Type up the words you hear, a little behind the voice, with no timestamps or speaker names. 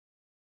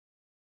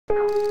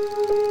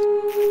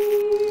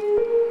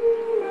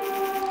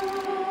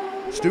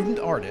Student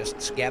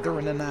artists gather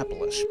in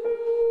Annapolis.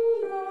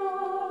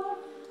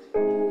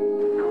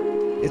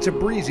 It's a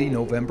breezy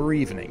November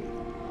evening.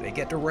 They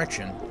get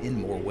direction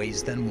in more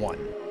ways than one.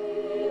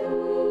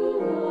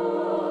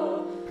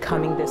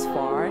 Coming this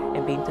far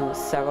and being through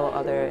several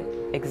other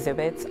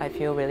exhibits, I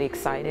feel really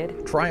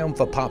excited. Triumph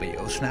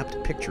Apabio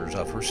snapped pictures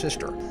of her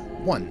sister.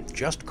 One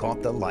just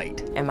caught the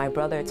light. And my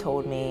brother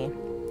told me,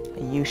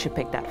 you should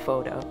pick that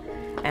photo.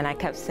 And I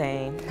kept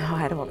saying, no,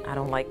 I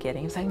don't like it. And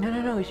he was like,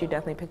 no, you should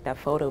definitely pick that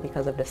photo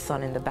because of the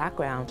sun in the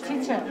background.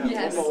 Teacher.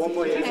 Yes.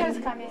 Teacher's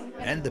coming.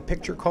 And the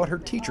picture caught her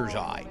teacher's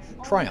eye.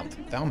 Triumph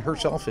found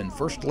herself in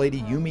First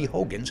Lady Yumi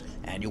Hogan's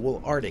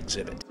annual art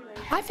exhibit.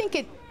 I think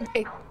it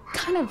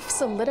kind of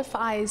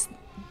solidifies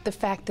the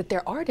fact that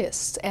they're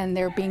artists and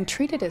they're being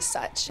treated as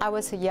such. I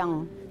was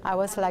young. I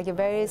was like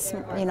very,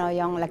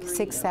 young, like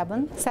 6,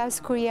 7.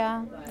 South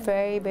Korea,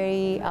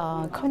 very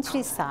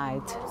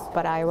countryside.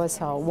 But I was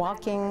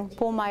walking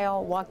 4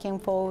 mile, walking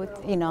forward,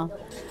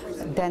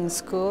 then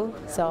school.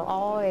 So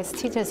always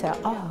teachers said,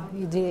 oh,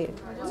 you did.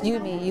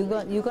 Yumi,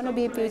 you're gonna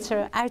be a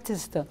future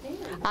artist.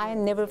 I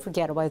never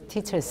forget what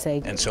teachers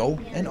say. And so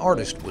an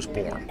artist was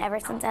born. Ever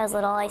since I was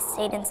little, I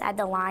stayed inside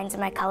the lines in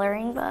my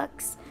coloring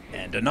books.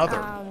 And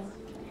another.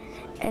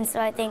 And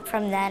so I think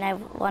from then I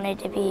wanted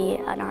to be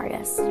an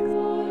artist.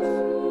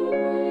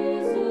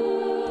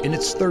 In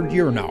its 3rd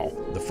year now,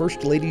 the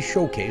First Lady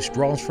Showcase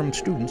draws from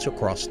students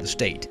across the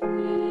state.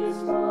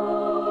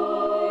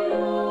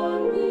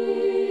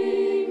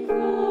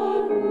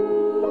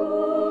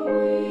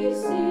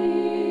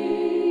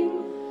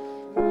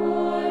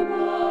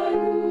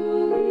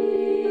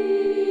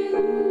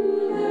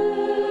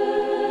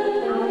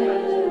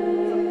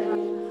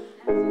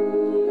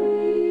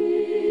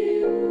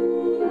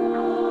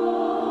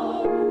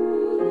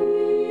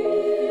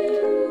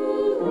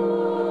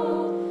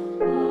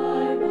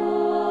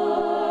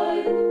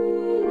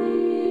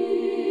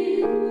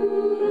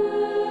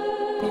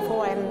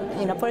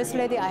 First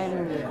Lady,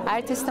 I'm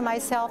artist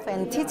myself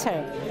and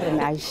teacher,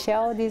 and I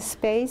share this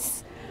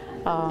space.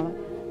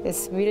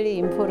 It's really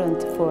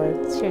important for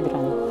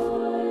children.